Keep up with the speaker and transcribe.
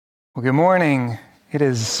Well, good morning. It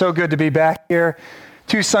is so good to be back here.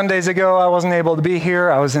 2 Sundays ago, I wasn't able to be here.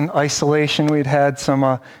 I was in isolation. We'd had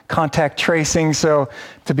some contact tracing, so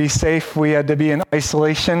to be safe, we had to be in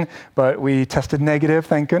isolation, but we tested negative,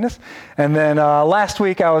 thank goodness. And then last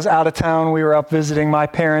week, I was out of town. We were up visiting my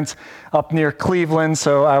parents up near Cleveland,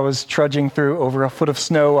 so I was trudging through over a foot of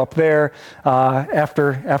snow up there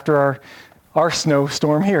after our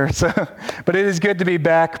snowstorm here. But it is good to be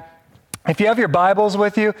back. If you have your Bibles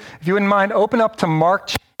with you, if you wouldn't mind, open up to Mark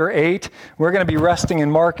chapter 8. We're going to be resting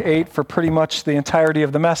in Mark 8 for pretty much the entirety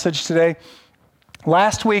of the message today.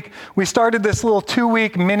 Last week, we started this little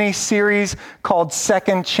 2-week mini-series called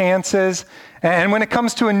Second Chances. And when it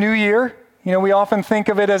comes to a new year, we often think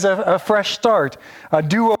of it as a fresh start, a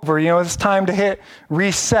do-over. It's time to hit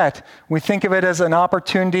reset. We think of it as an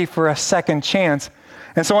opportunity for a second chance.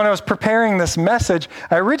 And so when I was preparing this message,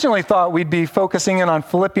 I originally thought we'd be focusing in on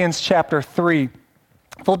Philippians chapter 3.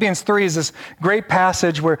 Philippians 3 is this great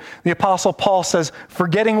passage where the Apostle Paul says,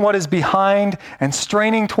 "Forgetting what is behind and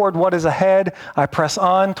straining toward what is ahead, I press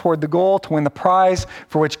on toward the goal to win the prize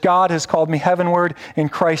for which God has called me heavenward in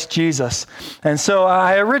Christ Jesus." And so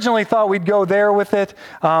I originally thought we'd go there with it,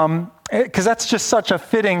 because that's just such a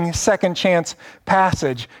fitting second chance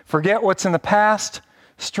passage. Forget what's in the past,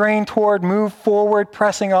 strain toward, move forward,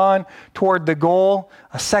 pressing on toward the goal,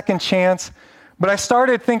 a second chance. But I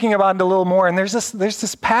started thinking about it a little more, and there's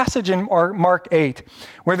this passage in Mark 8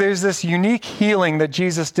 where there's this unique healing that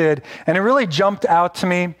Jesus did, and it really jumped out to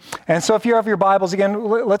me. And so if you have your Bibles again,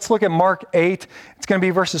 let's look at Mark 8. It's going to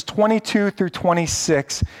be verses 22 through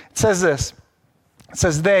 26. It says this. It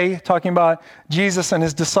says, "They," talking about Jesus and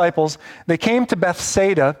his disciples, "they came to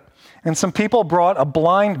Bethsaida, and some people brought a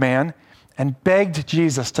blind man and begged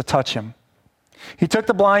Jesus to touch him. He took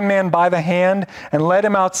the blind man by the hand and led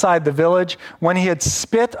him outside the village. When he had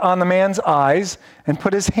spit on the man's eyes and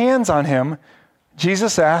put his hands on him,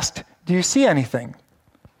 Jesus asked, 'Do you see anything?'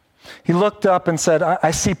 He looked up and said, 'I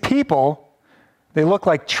see people. They look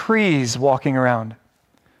like trees walking around.'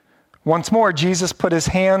 Once more, Jesus put his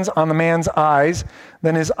hands on the man's eyes.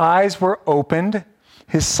 Then his eyes were opened,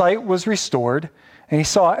 his sight was restored, and he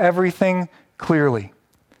saw everything clearly.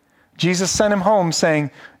 Jesus sent him home saying,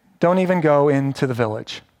 'Don't even go into the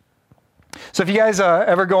village.'" So if you guys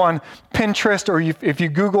ever go on Pinterest or if you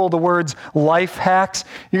Google the words life hacks,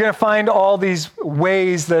 you're going to find all these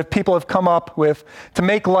ways that people have come up with to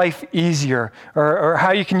make life easier, or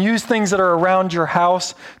how you can use things that are around your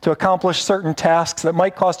house to accomplish certain tasks that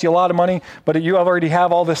might cost you a lot of money, but you already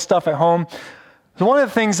have all this stuff at home. So one of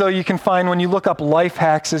the things, though, you can find when you look up life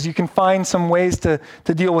hacks is you can find some ways to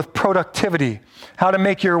deal with productivity, how to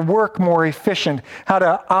make your work more efficient, how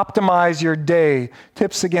to optimize your day,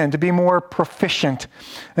 tips, again, to be more proficient.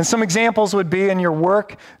 And some examples would be in your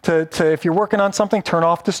work, if you're working on something, turn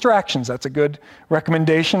off distractions. That's a good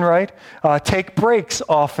recommendation, right? Take breaks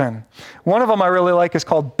often. One of them I really like is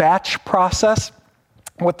called batch process.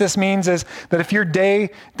 What this means is that if your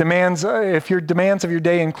demands of your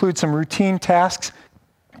day include some routine tasks,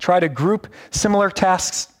 try to group similar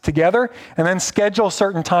tasks together and then schedule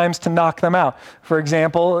certain times to knock them out. For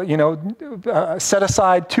example, set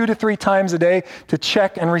aside 2 to 3 times a day to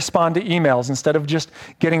check and respond to emails instead of just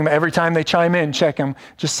getting them every time they chime in, check them.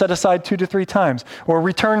 Just set aside 2 to 3 times. Or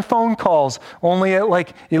return phone calls only at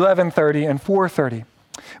like 11:30 and 4:30.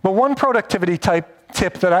 But one productivity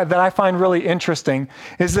tip that I find really interesting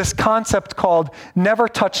is this concept called never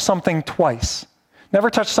touch something twice. Never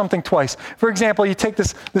touch something twice. For example, you take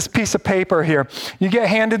this piece of paper here. You get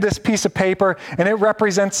handed this piece of paper, and it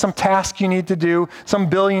represents some task you need to do, some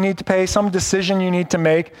bill you need to pay, some decision you need to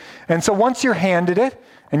make. And so once you're handed it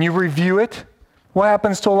and you review it, what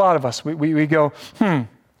happens to a lot of us? We go, I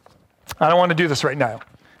don't want to do this right now.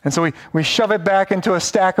 And so we shove it back into a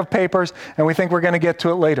stack of papers, and we think we're going to get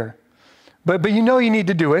to it later. But you need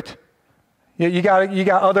to do it. You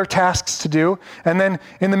got other tasks to do. And then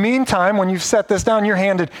in the meantime, when you've set this down, you're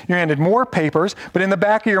handed more papers, but in the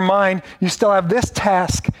back of your mind, you still have this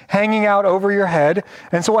task hanging out over your head.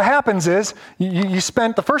 And so what happens is you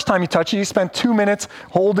spent, the first time you touch it, you spent 2 minutes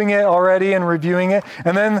holding it already and reviewing it.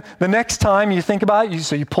 And then the next time you think about it,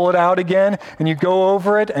 so you pull it out again and you go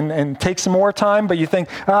over it and take some more time, but you think,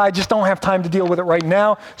 I just don't have time to deal with it right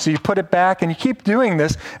now. So you put it back and you keep doing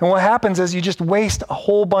this. And what happens is you just waste a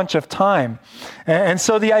whole bunch of time. And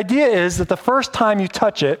so the idea is that the first time you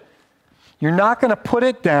touch it, you're not going to put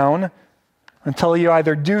it down until you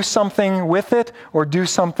either do something with it or do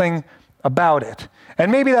something about it.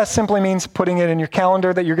 And maybe that simply means putting it in your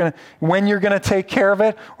calendar that when you're going to take care of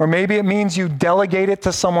it, or maybe it means you delegate it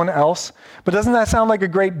to someone else. But doesn't that sound like a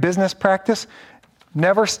great business practice?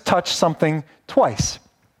 Never touch something twice.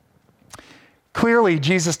 Clearly,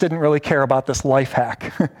 Jesus didn't really care about this life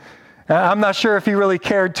hack. I'm not sure if he really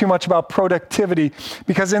cared too much about productivity,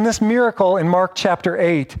 because in this miracle in Mark chapter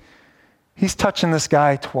 8, he's touching this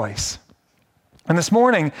guy twice. And this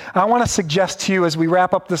morning, I want to suggest to you as we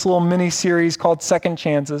wrap up this little mini-series called Second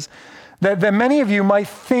Chances, that many of you might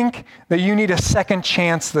think that you need a second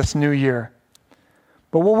chance this new year.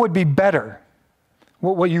 But what would be better,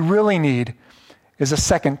 what you really need, is a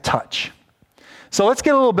second touch. So let's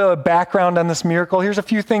get a little bit of background on this miracle. Here's a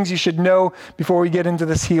few things you should know before we get into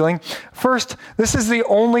this healing. First, this is the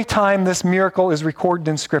only time this miracle is recorded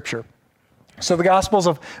in Scripture. So the Gospels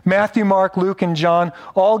of Matthew, Mark, Luke, and John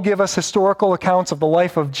all give us historical accounts of the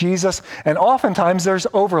life of Jesus, and oftentimes there's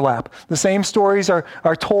overlap. The same stories are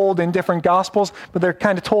told in different Gospels, but they're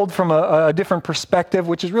kind of told from a different perspective,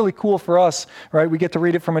 which is really cool for us, right? We get to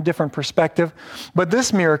read it from a different perspective. But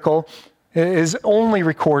this miracle is only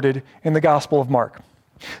recorded in the Gospel of Mark.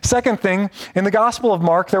 Second thing, in the Gospel of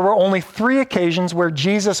Mark, there were only 3 occasions where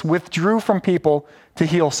Jesus withdrew from people to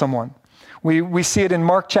heal someone. We see it in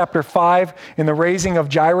Mark chapter 5 in the raising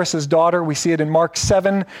of Jairus' daughter. We see it in Mark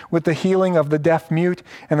 7 with the healing of the deaf mute.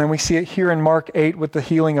 And then we see it here in Mark 8 with the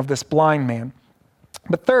healing of this blind man.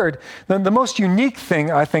 But third, the most unique thing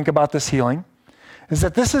I think about this healing is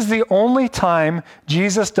that this is the only time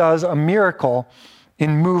Jesus does a miracle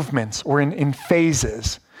in movements or in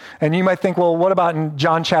phases. And you might think, well, what about in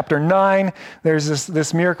John chapter 9? There's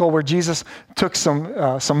this miracle where Jesus took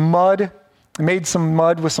some mud, made some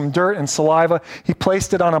mud with some dirt and saliva. He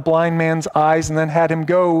placed it on a blind man's eyes and then had him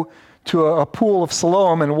go to a pool of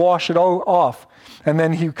Siloam and wash it off. And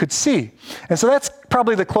then he could see. And so that's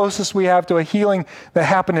probably the closest we have to a healing that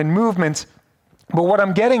happened in movements. But what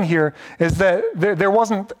I'm getting here is that there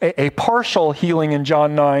wasn't a partial healing in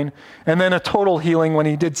John 9 and then a total healing when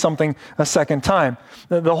he did something a second time.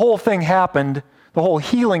 The whole thing happened, the whole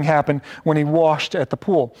healing happened when he washed at the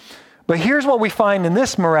pool. But here's what we find in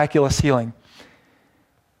this miraculous healing.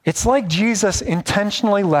 It's like Jesus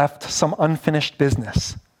intentionally left some unfinished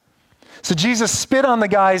business. So Jesus spit on the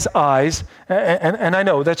guy's eyes, and I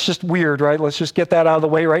know that's just weird, right? Let's just get that out of the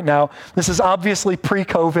way right now. This is obviously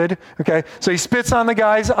pre-COVID, okay? So he spits on the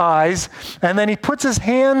guy's eyes, and then he puts his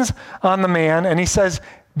hands on the man, and he says,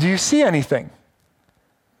 "Do you see anything?"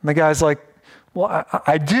 And the guy's like, "Well,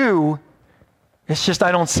 I do. It's just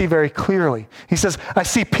I don't see very clearly." He says, "I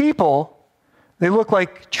see people. They look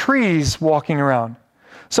like trees walking around."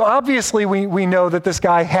 So obviously we know that this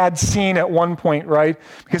guy had seen at one point, right?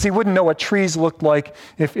 Because he wouldn't know what trees looked like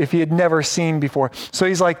if he had never seen before. So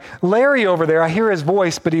he's like, "Larry over there, I hear his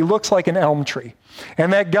voice, but he looks like an elm tree.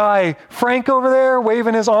 And that guy, Frank over there,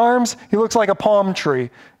 waving his arms, he looks like a palm tree."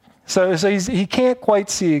 So he can't quite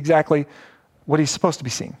see exactly what he's supposed to be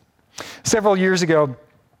seeing. Several years ago,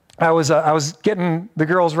 I was getting the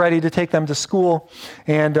girls ready to take them to school,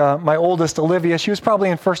 and my oldest, Olivia, she was probably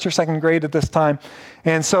in 1st or 2nd grade at this time.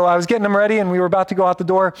 And so I was getting them ready, and we were about to go out the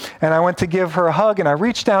door, and I went to give her a hug, and I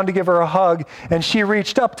reached down to give her a hug, and she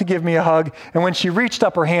reached up to give me a hug, and when she reached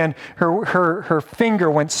up her hand, her finger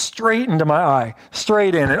went straight into my eye,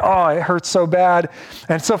 straight in, and it hurt so bad.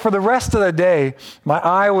 And so for the rest of the day, my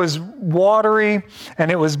eye was watery, and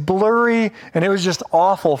it was blurry, and it was just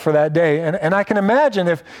awful for that day. And I can imagine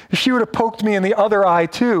if she would have poked me in the other eye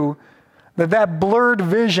too, that blurred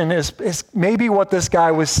vision is maybe what this guy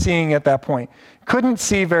was seeing at that point. Couldn't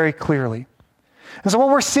see very clearly. And so what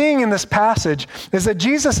we're seeing in this passage is that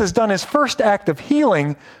Jesus has done his first act of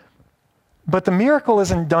healing, but the miracle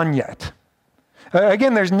isn't done yet.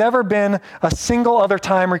 Again, there's never been a single other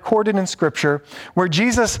time recorded in Scripture where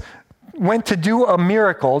Jesus went to do a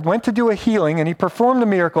miracle, went to do a healing, and he performed a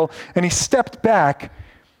miracle, and he stepped back,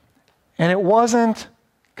 and it wasn't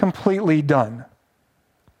completely done.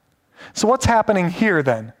 So what's happening here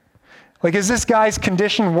then? Like, is this guy's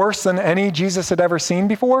condition worse than any Jesus had ever seen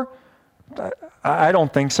before? I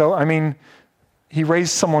don't think so. I mean, he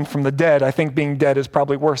raised someone from the dead. I think being dead is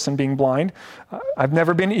probably worse than being blind. I've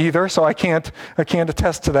never been either, so I can't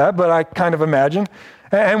attest to that, but I kind of imagine.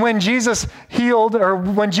 And when Jesus healed, or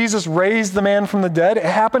when Jesus raised the man from the dead, it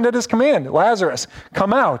happened at his command. Lazarus,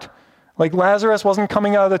 come out. Like, Lazarus wasn't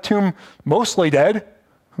coming out of the tomb mostly dead,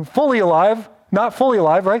 fully alive, not fully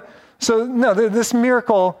alive, right? So no, this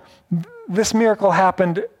miracle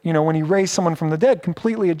happened, when he raised someone from the dead,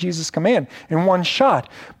 completely at Jesus' command in one shot.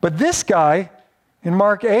 But this guy in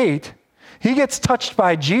Mark 8, he gets touched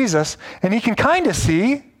by Jesus, and he can kind of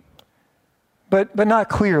see, but not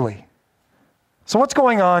clearly. So what's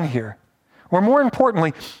going on here? Or more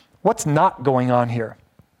importantly, what's not going on here?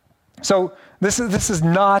 So this is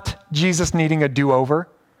not Jesus needing a do-over.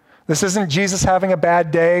 This isn't Jesus having a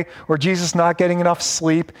bad day or Jesus not getting enough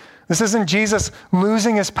sleep. This isn't Jesus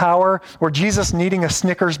losing his power or Jesus needing a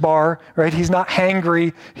Snickers bar, right? He's not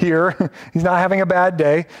hangry here. He's not having a bad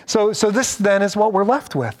day. So this then is what we're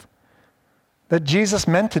left with. That Jesus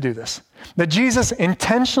meant to do this. That Jesus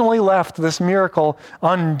intentionally left this miracle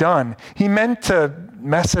undone. He meant to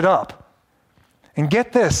mess it up. And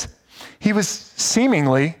get this, he was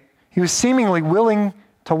seemingly willing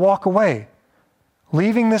to walk away,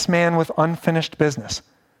 leaving this man with unfinished business,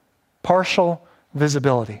 partial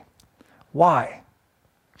visibility. Why?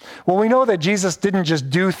 Well, we know that Jesus didn't just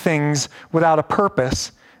do things without a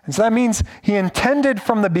purpose. And so that means he intended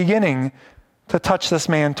from the beginning to touch this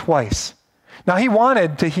man twice. Now, he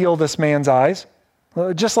wanted to heal this man's eyes,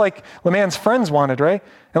 just like the man's friends wanted, right?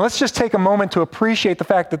 And let's just take a moment to appreciate the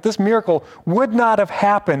fact that this miracle would not have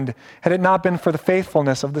happened had it not been for the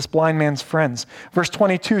faithfulness of this blind man's friends. Verse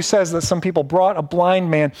 22 says that some people brought a blind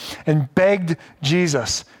man and begged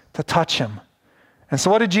Jesus to touch him. And so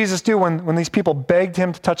what did Jesus do when these people begged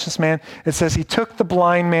him to touch this man? It says he took the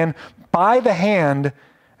blind man by the hand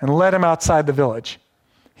and led him outside the village.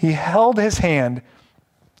 He held his hand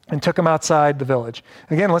and took him outside the village.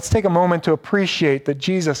 Again, let's take a moment to appreciate that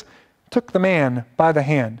Jesus took the man by the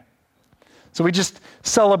hand. So we just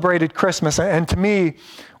celebrated Christmas, and to me,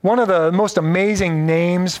 one of the most amazing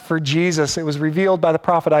names for Jesus, it was revealed by the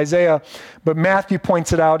prophet Isaiah, but Matthew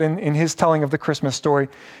points it out in his telling of the Christmas story.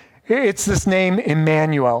 It's this name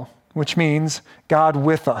Emmanuel, which means God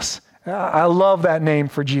with us. I love that name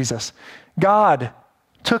for Jesus. God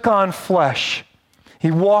took on flesh. He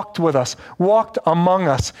walked with us, walked among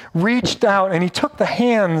us, reached out, and he took the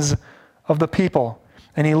hands of the people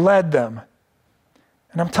and he led them.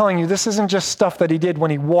 And I'm telling you, this isn't just stuff that he did when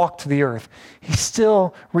he walked the earth. He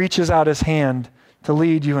still reaches out his hand to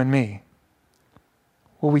lead you and me.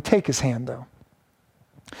 Will we take his hand, though?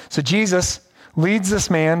 So Jesus leads this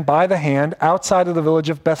man by the hand outside of the village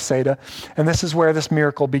of Bethsaida, and this is where this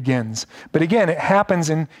miracle begins. But again, it happens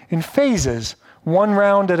in phases, one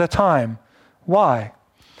round at a time. Why?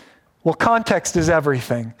 Well, context is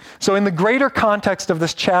everything. So in the greater context of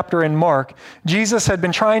this chapter in Mark, Jesus had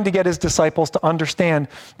been trying to get his disciples to understand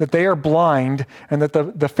that they are blind and that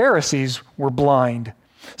the Pharisees were blind.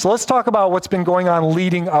 So let's talk about what's been going on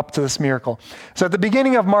leading up to this miracle. So at the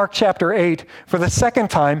beginning of Mark chapter 8, for the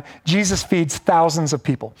second time, Jesus feeds thousands of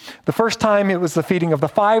people. The first time it was the feeding of the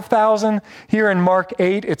 5,000. Here in Mark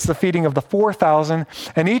 8, it's the feeding of the 4,000.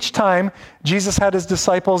 And each time, Jesus had his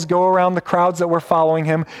disciples go around the crowds that were following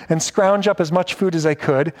him and scrounge up as much food as they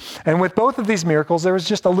could. And with both of these miracles, there was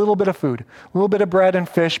just a little bit of food, a little bit of bread and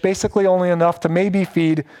fish, basically only enough to maybe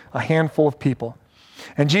feed a handful of people.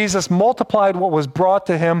 And Jesus multiplied what was brought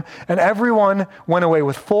to him, and everyone went away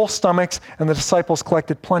with full stomachs, and the disciples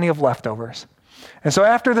collected plenty of leftovers. And so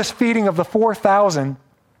after this feeding of the 4,000,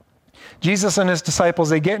 Jesus and his disciples,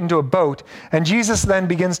 they get into a boat, and Jesus then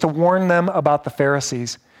begins to warn them about the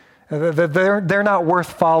Pharisees. They're not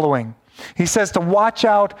worth following. He says to watch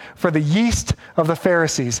out for the yeast of the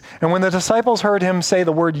Pharisees. And when the disciples heard him say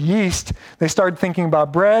the word yeast, they started thinking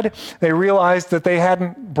about bread. They realized that they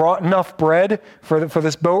hadn't brought enough bread for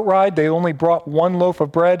this boat ride. They only brought one loaf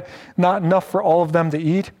of bread, not enough for all of them to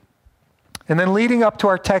eat. And then leading up to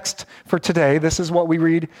our text for today, this is what we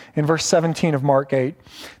read in verse 17 of Mark 8. It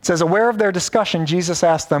says, aware of their discussion, Jesus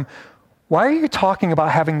asked them, why are you talking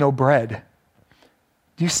about having no bread?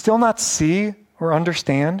 Do you still not see or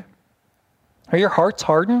understand? Are your hearts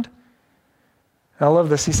hardened? I love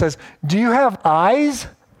this. He says, do you have eyes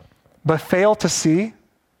but fail to see?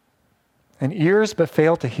 And ears but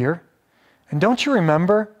fail to hear? And don't you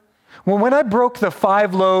remember? When I broke the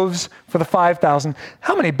 5 loaves for the 5,000,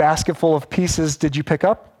 how many basketful of pieces did you pick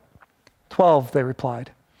up? 12, they replied.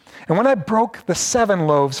 And when I broke the 7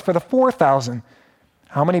 loaves for the 4,000,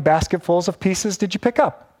 how many basketfuls of pieces did you pick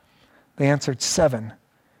up? They answered, 7.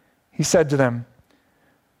 He said to them,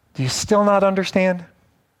 do you still not understand?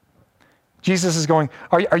 Jesus is going,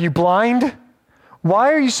 are you blind?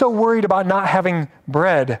 Why are you so worried about not having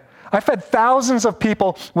bread? I fed thousands of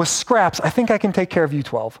people with scraps. I think I can take care of you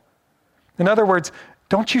 12. In other words,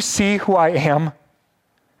 don't you see who I am?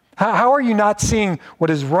 How are you not seeing what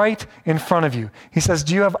is right in front of you? He says,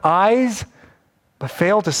 do you have eyes but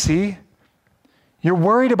fail to see? You're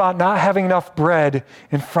worried about not having enough bread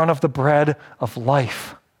in front of the bread of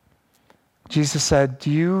life. Jesus said,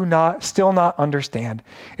 do you still not understand?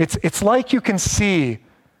 It's like you can see,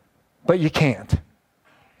 but you can't.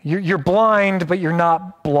 You're blind, but you're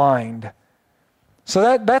not blind.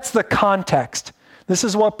 So that's the context. This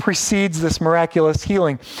is what precedes this miraculous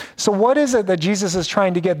healing. So what is it that Jesus is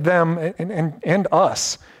trying to get them and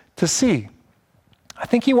us to see? I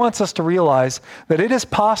think he wants us to realize that it is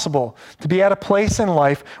possible to be at a place in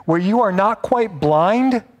life where you are not quite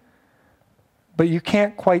blind, but you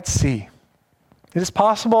can't quite see. It is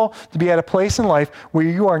possible to be at a place in life where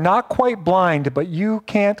you are not quite blind, but you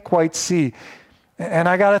can't quite see. And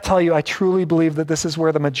I got to tell you, I truly believe that this is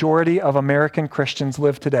where the majority of American Christians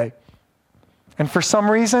live today. And for some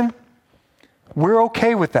reason, we're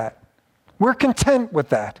okay with that. We're content with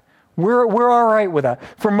that. We're all right with that.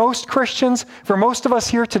 For most Christians, for most of us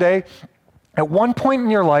here today, at one point in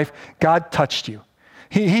your life, God touched you.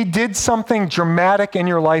 He did something dramatic in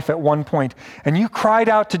your life at one point, and you cried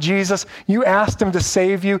out to Jesus. You asked him to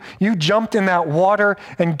save you. You jumped in that water,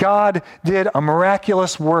 and God did a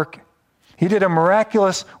miraculous work. He did a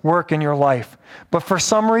miraculous work in your life. But for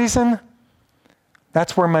some reason,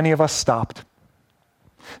 that's where many of us stopped.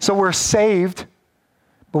 So we're saved,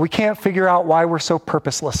 but we can't figure out why we're so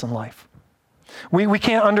purposeless in life. We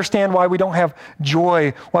can't understand why we don't have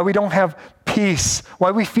joy, why we don't have peace,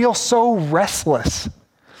 why we feel so restless.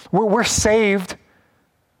 We're saved,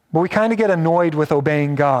 but we kind of get annoyed with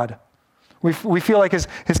obeying God. We feel like his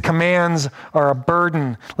commands are a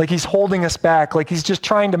burden, like he's holding us back, like he's just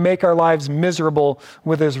trying to make our lives miserable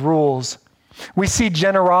with his rules. We see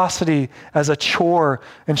generosity as a chore,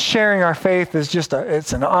 and sharing our faith is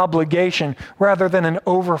it's an obligation rather than an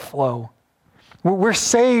overflow. We're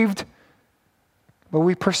saved, but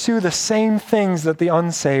we pursue the same things that the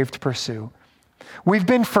unsaved pursue. We've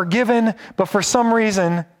been forgiven, but for some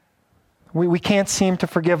reason, we can't seem to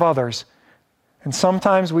forgive others. And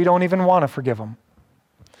sometimes we don't even want to forgive them.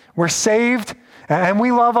 We're saved, and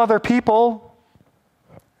we love other people.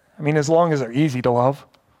 I mean, as long as they're easy to love.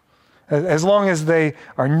 As long as they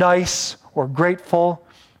are nice or grateful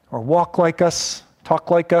or walk like us, talk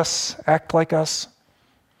like us, act like us.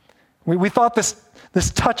 We thought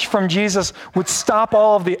this touch from Jesus would stop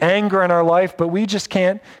all of the anger in our life, but we just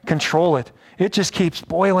can't control it. It just keeps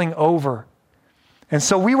boiling over. And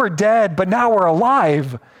so we were dead, but now we're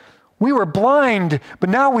alive. We were blind, but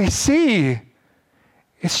now we see.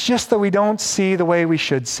 It's just that we don't see the way we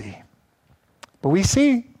should see. But we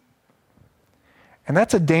see. And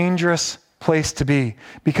that's a dangerous place to be,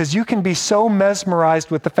 because you can be so mesmerized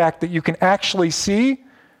with the fact that you can actually see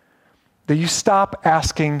that you stop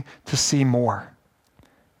asking to see more,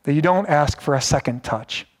 that you don't ask for a second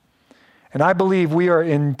touch. And I believe we are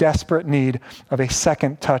in desperate need of a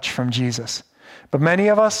second touch from Jesus. But many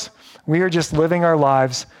of us, we are just living our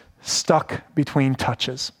lives stuck between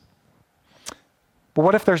touches. But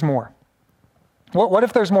what if there's more? What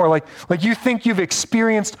if there's more? Like you think you've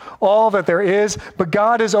experienced all that there is, but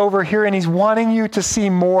God is over here and he's wanting you to see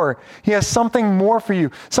more. He has something more for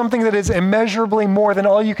you, something that is immeasurably more than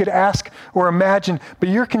all you could ask or imagine, but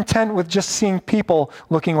you're content with just seeing people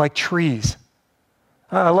looking like trees.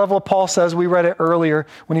 I love what Paul says. We read it earlier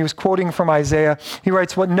when he was quoting from Isaiah. He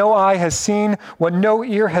writes, "What no eye has seen, what no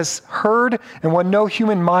ear has heard, and what no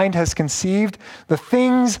human mind has conceived, the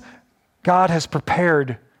things God has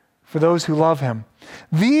prepared for those who love him.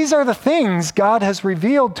 These are the things God has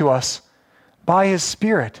revealed to us by his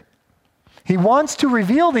Spirit." He wants to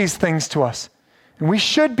reveal these things to us, and we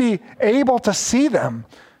should be able to see them.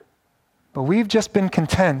 But we've just been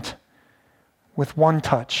content with one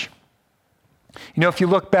touch. You know, if you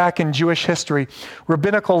look back in Jewish history,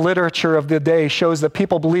 rabbinical literature of the day shows that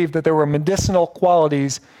people believed that there were medicinal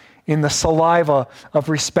qualities in the saliva of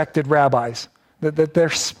respected rabbis, that their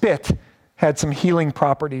spit had some healing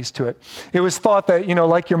properties to it. It was thought that,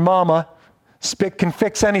 like your mama, spit can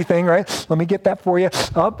fix anything, right? Let me get that for you.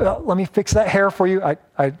 Let me fix that hair for you.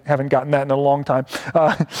 I haven't gotten that in a long time.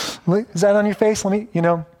 Is that on your face? Let me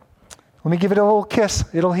give it a little kiss.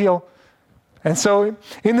 It'll heal. And so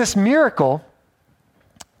in this miracle,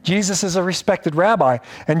 Jesus is a respected rabbi,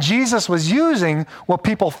 and Jesus was using what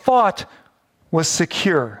people thought was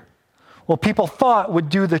secure, what people thought would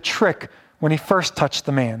do the trick when he first touched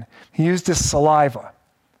the man. He used his saliva.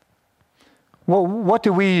 Well, what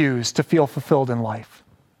do we use to feel fulfilled in life?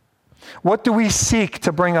 What do we seek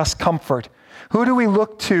to bring us comfort? Who do we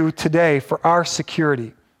look to today for our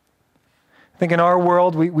security? I think in our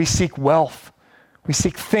world, we seek wealth. We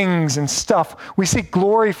seek things and stuff. We seek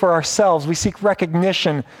glory for ourselves. We seek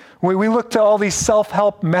recognition. We look to all these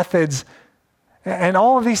self-help methods, and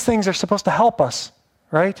all of these things are supposed to help us,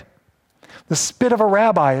 right? The spit of a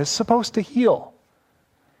rabbi is supposed to heal.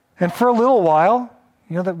 And for a little while,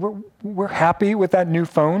 that we're happy with that new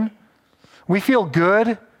phone. We feel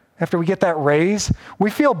good after we get that raise.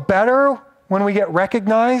 We feel better when we get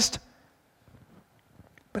recognized.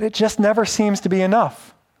 But it just never seems to be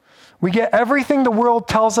enough. We get everything the world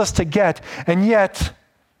tells us to get, and yet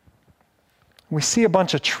We see a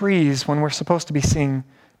bunch of trees when we're supposed to be seeing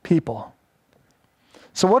people.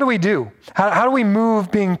 So what do we do? How do we move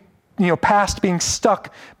past being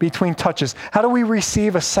stuck between touches? How do we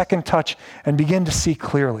receive a second touch and begin to see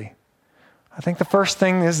clearly? I think the first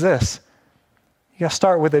thing is this. You got to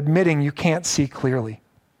start with admitting you can't see clearly.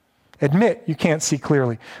 Admit you can't see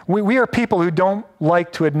clearly. We are people who don't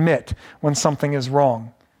like to admit when something is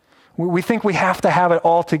wrong. We think we have to have it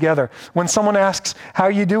all together. When someone asks, how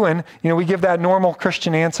are you doing? We give that normal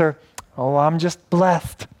Christian answer, oh, I'm just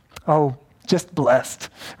blessed. Oh, just blessed,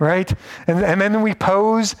 right? And then we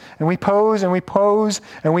pose, and we pose, and we pose,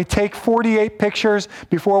 and we take 48 pictures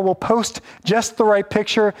before we'll post just the right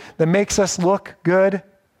picture that makes us look good,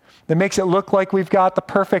 that makes it look like we've got the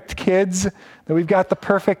perfect kids, that we've got the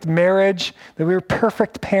perfect marriage, that we're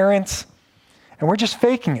perfect parents, and we're just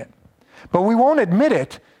faking it. But we won't admit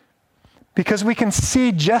it because we can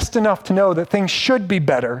see just enough to know that things should be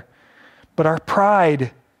better, but our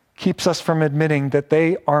pride keeps us from admitting that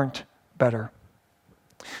they aren't better.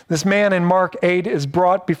 This man in Mark 8 is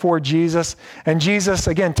brought before Jesus, and Jesus,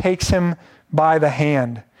 again, takes him by the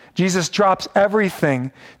hand. Jesus drops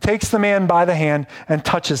everything, takes the man by the hand, and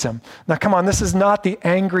touches him. Now, come on, this is not the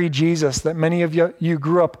angry Jesus that many of you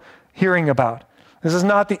grew up hearing about. This is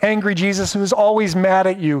not the angry Jesus who is always mad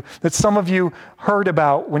at you that some of you heard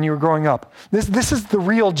about when you were growing up. This is the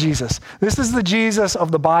real Jesus. This is the Jesus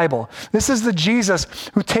of the Bible. This is the Jesus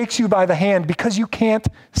who takes you by the hand because you can't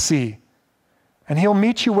see. And he'll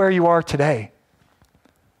meet you where you are today.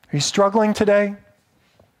 Are you struggling today?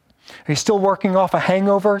 Are you still working off a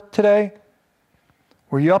hangover today?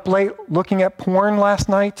 Were you up late looking at porn last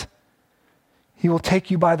night? He will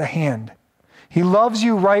take you by the hand. He loves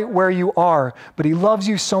you right where you are, but he loves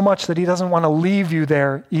you so much that he doesn't want to leave you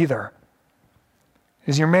there either.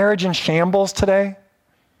 Is your marriage in shambles today?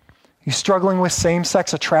 Are you struggling with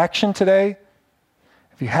same-sex attraction today?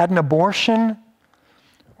 Have you had an abortion?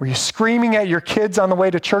 Were you screaming at your kids on the way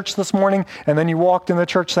to church this morning, and then you walked in the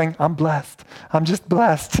church saying, I'm blessed. I'm just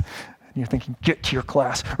blessed. And you're thinking, get to your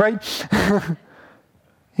class, right?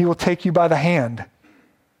 He will take you by the hand.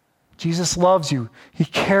 Jesus loves you. He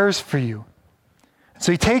cares for you.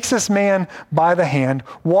 So he takes this man by the hand,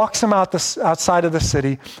 walks him outside of the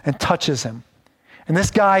city, and touches him. And this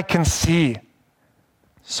guy can see,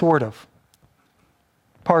 sort of,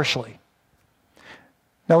 partially.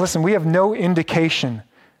 Now listen, we have no indication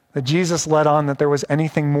that Jesus let on that there was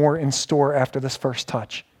anything more in store after this first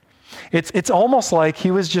touch. It's almost like he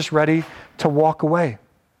was just ready to walk away.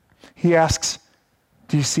 He asks,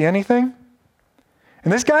 do you see anything?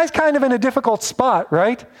 And this guy's kind of in a difficult spot,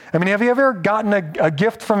 right? I mean, have you ever gotten a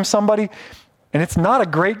gift from somebody and it's not a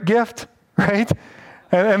great gift, right?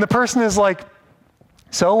 And the person is like,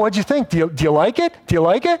 so what'd you think? Do you like it? Do you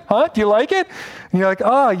like it? Huh? Do you like it? And you're like,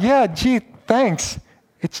 oh yeah, gee, thanks.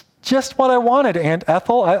 It's just what I wanted, Aunt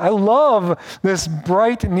Ethel. I love this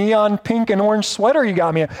bright neon pink and orange sweater you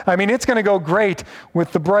got me. I mean, it's going to go great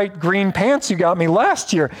with the bright green pants you got me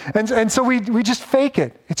last year. And so we just fake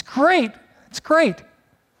it. It's great. It's great.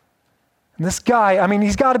 And this guy, I mean,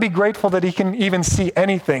 he's got to be grateful that he can even see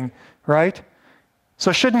anything, right?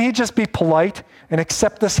 So shouldn't he just be polite and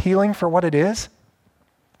accept this healing for what it is?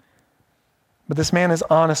 But this man is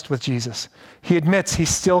honest with Jesus. He admits he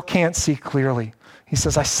still can't see clearly. He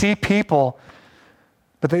says, I see people,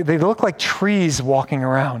 but they look like trees walking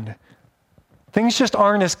around. Things just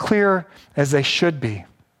aren't as clear as they should be.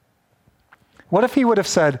 What if he would have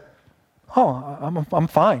said, oh, I'm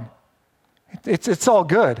fine. It's all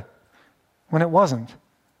good, when it wasn't.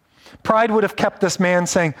 Pride would have kept this man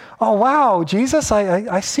saying, oh, wow, Jesus,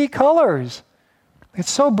 I see colors.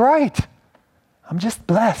 It's so bright. I'm just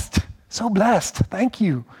blessed, so blessed. Thank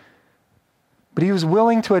you. But he was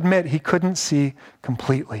willing to admit he couldn't see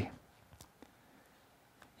completely.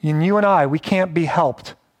 And you and I, we can't be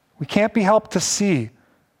helped. We can't be helped to see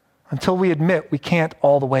until we admit we can't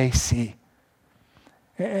all the way see.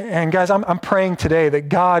 And guys, I'm praying today that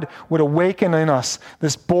God would awaken in us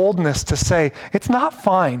this boldness to say, it's not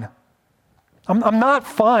fine. I'm not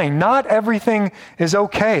fine. Not everything is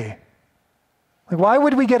okay. Like, why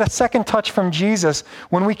would we get a second touch from Jesus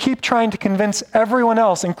when we keep trying to convince everyone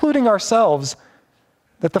else, including ourselves,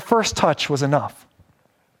 that the first touch was enough?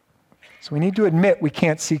 So we need to admit we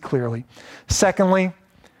can't see clearly. Secondly,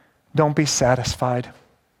 don't be satisfied.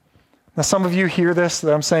 Now, some of you hear this,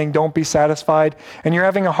 that I'm saying don't be satisfied, and you're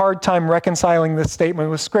having a hard time reconciling this statement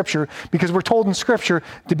with Scripture because we're told in Scripture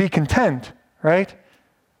to be content, right?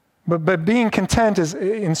 But being content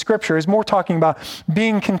in Scripture is more talking about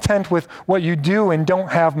being content with what you do and don't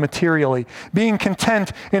have materially. Being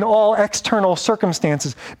content in all external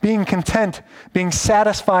circumstances. Being content, being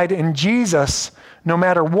satisfied in Jesus no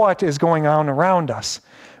matter what is going on around us.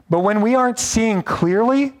 But when we aren't seeing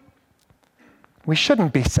clearly, we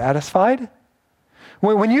shouldn't be satisfied.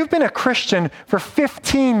 When you've been a Christian for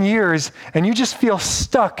 15 years and you just feel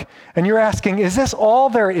stuck and you're asking, is this all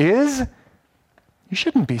there is? You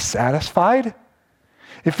shouldn't be satisfied.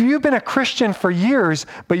 If you've been a Christian for years,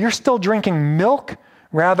 but you're still drinking milk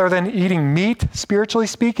rather than eating meat, spiritually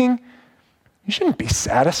speaking, you shouldn't be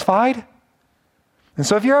satisfied. And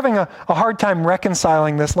so if you're having a hard time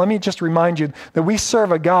reconciling this, let me just remind you that we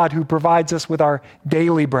serve a God who provides us with our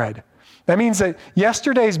daily bread. That means that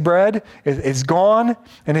yesterday's bread is gone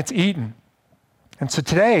and it's eaten. And so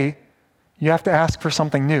today, you have to ask for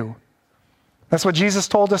something new. That's what Jesus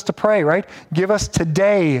told us to pray, right? Give us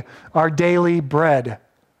today our daily bread.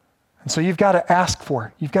 And so you've got to ask for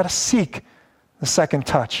it. You've got to seek the second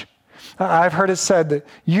touch. I've heard it said that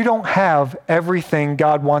you don't have everything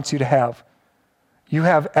God wants you to have. You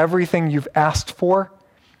have everything you've asked for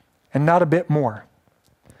and not a bit more.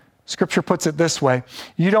 Scripture puts it this way: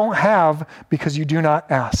 you don't have because you do not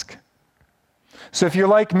ask. So if you're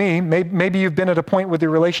like me, maybe you've been at a point with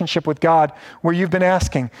your relationship with God where you've been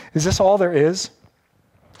asking, is this all there is?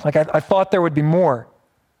 Like I thought there would be more.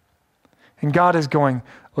 And God is going,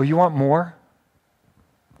 oh, you want more?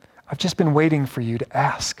 I've just been waiting for you to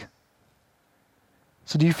ask.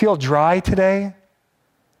 So do you feel dry today?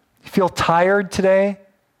 Do you feel tired today?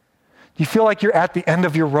 Do you feel like you're at the end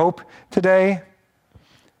of your rope today?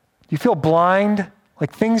 Do you feel blind?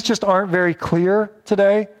 Like things just aren't very clear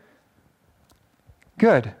today?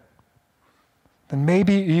 Good. Then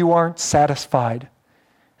maybe you aren't satisfied,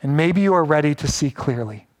 and maybe you are ready to see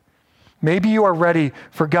clearly. Maybe you are ready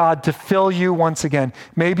for God to fill you once again.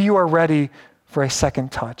 Maybe you are ready for a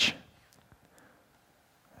second touch.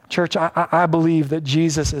 Church, I believe that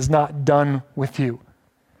Jesus is not done with you.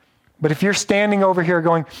 But if you're standing over here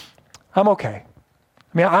going, I'm okay.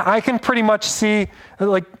 I mean, I can pretty much see,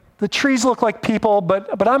 like, the trees look like people,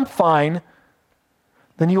 but I'm fine.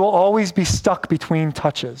 Then you will always be stuck between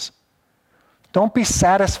touches. Don't be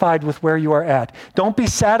satisfied with where you are at. Don't be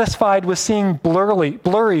satisfied with seeing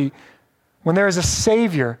blurry when there is a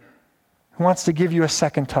Savior who wants to give you a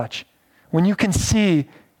second touch, when you can see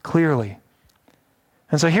clearly.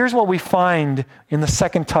 And so here's what we find in the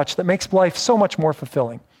second touch that makes life so much more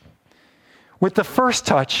fulfilling. With the first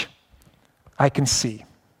touch, I can see.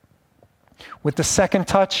 With the second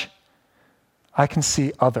touch, I can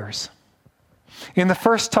see others. In the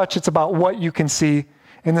first touch, it's about what you can see.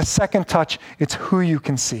 In the second touch, it's who you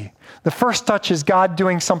can see. The first touch is God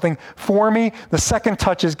doing something for me. The second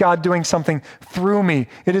touch is God doing something through me.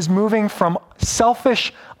 It is moving from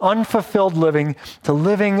selfish, unfulfilled living to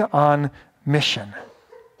living on mission.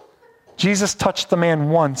 Jesus touched the man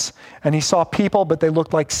once, and he saw people, but they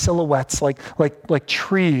looked like silhouettes, like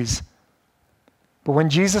trees. But when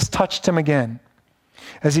Jesus touched him again,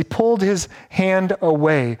 as he pulled his hand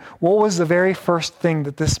away, what was the very first thing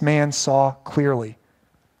that this man saw clearly?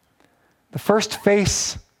 The first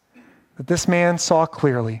face that this man saw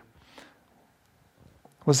clearly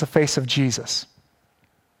was the face of Jesus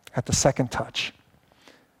at the second touch.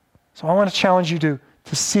 So I want to challenge you to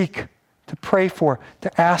seek, to pray for,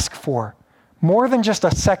 to ask for more than just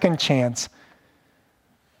a second chance.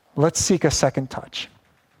 Let's seek a second touch.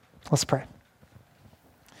 Let's pray.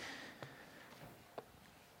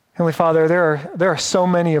 Heavenly Father, there are so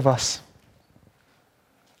many of us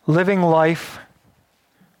living life,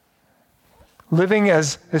 living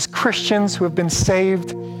as Christians who have been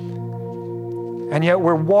saved, and yet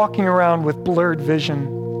we're walking around with blurred vision.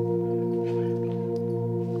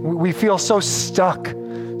 We feel so stuck,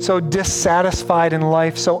 so dissatisfied in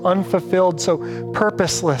life, so unfulfilled, so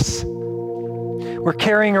purposeless. We're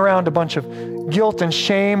carrying around a bunch of guilt and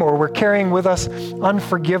shame, or we're carrying with us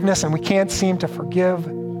unforgiveness and we can't seem to forgive.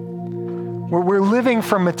 We're living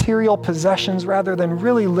for material possessions rather than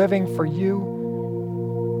really living for you.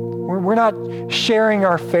 We're not sharing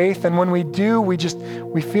our faith, and when we do, we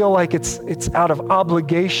feel like it's out of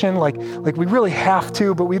obligation, like we really have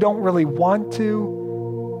to, but we don't really want to.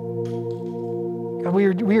 God,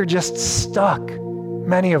 we are just stuck,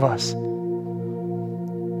 many of us.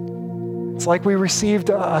 It's like we received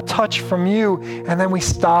a touch from you, and then we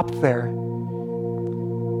stopped there.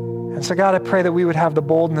 And so God, I pray that we would have the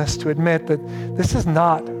boldness to admit that this is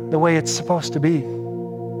not the way it's supposed to be.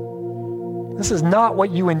 This is not what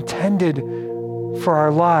you intended for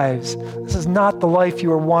our lives. This is not the life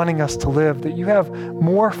you are wanting us to live, that you have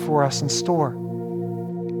more for us in store.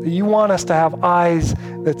 that you want us to have eyes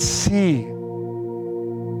that see.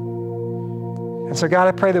 And so God,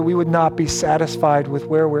 I pray that we would not be satisfied with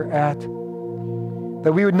where we're at,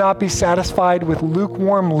 that we would not be satisfied with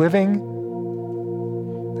lukewarm living,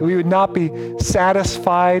 that we would not be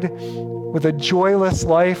satisfied with a joyless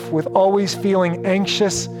life, with always feeling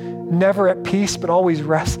anxious, never at peace, but always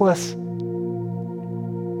restless.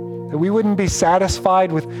 That we wouldn't be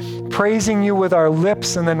satisfied with praising you with our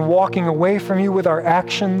lips and then walking away from you with our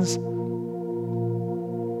actions.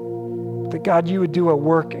 That God, you would do a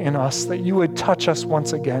work in us, that you would touch us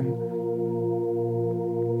once again.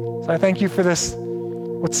 So I thank you for this,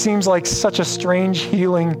 what seems like such a strange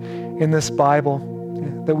healing in this Bible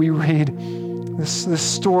that we read, this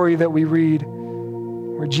story that we read,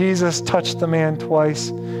 where Jesus touched the man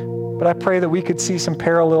twice. But I pray that we could see some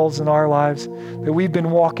parallels in our lives, that we've been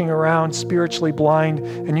walking around spiritually blind,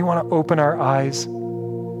 and you want to open our eyes,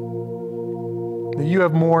 that you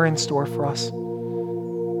have more in store for us.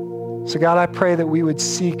 So God, I pray that we would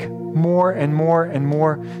seek more and more and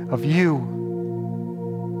more of you,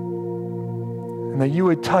 and that you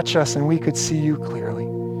would touch us and we could see you clearly.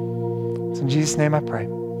 So in Jesus' name I pray.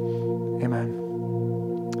 Amen.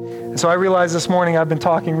 And so I realize this morning I've been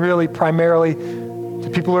talking really primarily to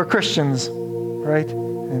people who are Christians, right?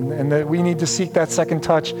 And that we need to seek that second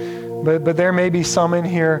touch. But there may be some in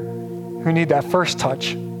here who need that first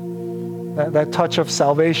touch, that touch of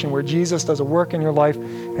salvation where Jesus does a work in your life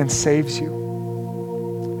and saves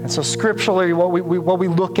you. And so scripturally, what we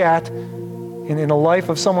look at in a life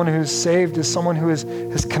of someone who's saved is someone who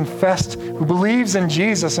has confessed, who believes in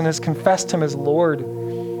Jesus and has confessed him as Lord,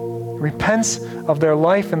 repents of their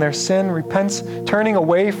life and their sin, repents turning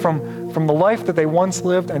away from the life that they once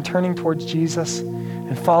lived and turning towards Jesus,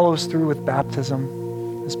 and follows through with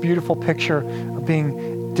baptism. This beautiful picture of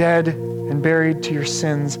being dead and buried to your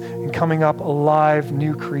sins and coming up alive,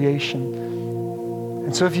 new creation.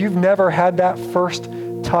 And so if you've never had that first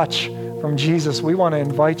touch from Jesus, we want to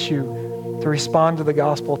invite you to respond to the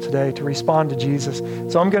gospel today, to respond to Jesus.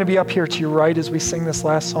 So I'm going to be up here to your right as we sing this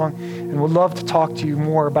last song, and would love to talk to you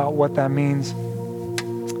more about what that means.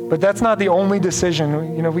 But that's not the only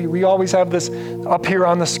decision. You know, we always have this up here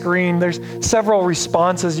on the screen. There's several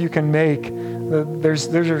responses you can make. There's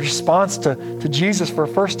a response to Jesus for a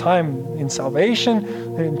first time in salvation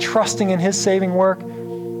and trusting in his saving work.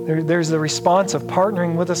 There's the response of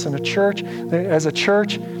partnering with us in a church. As a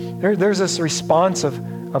church, there's this response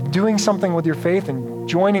of doing something with your faith and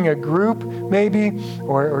joining a group maybe,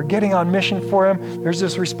 or getting on mission for him. There's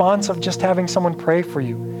this response of just having someone pray for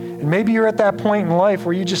you. And maybe you're at that point in life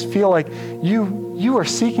where you just feel like you are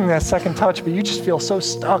seeking that second touch, but you just feel so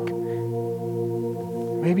stuck.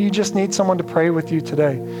 Maybe you just need someone to pray with you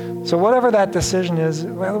today. So whatever that decision is,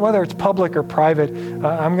 whether it's public or private,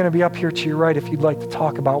 I'm going to be up here to your right if you'd like to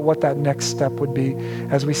talk about what that next step would be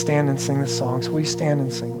as we stand and sing this song. So will you stand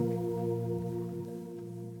and sing?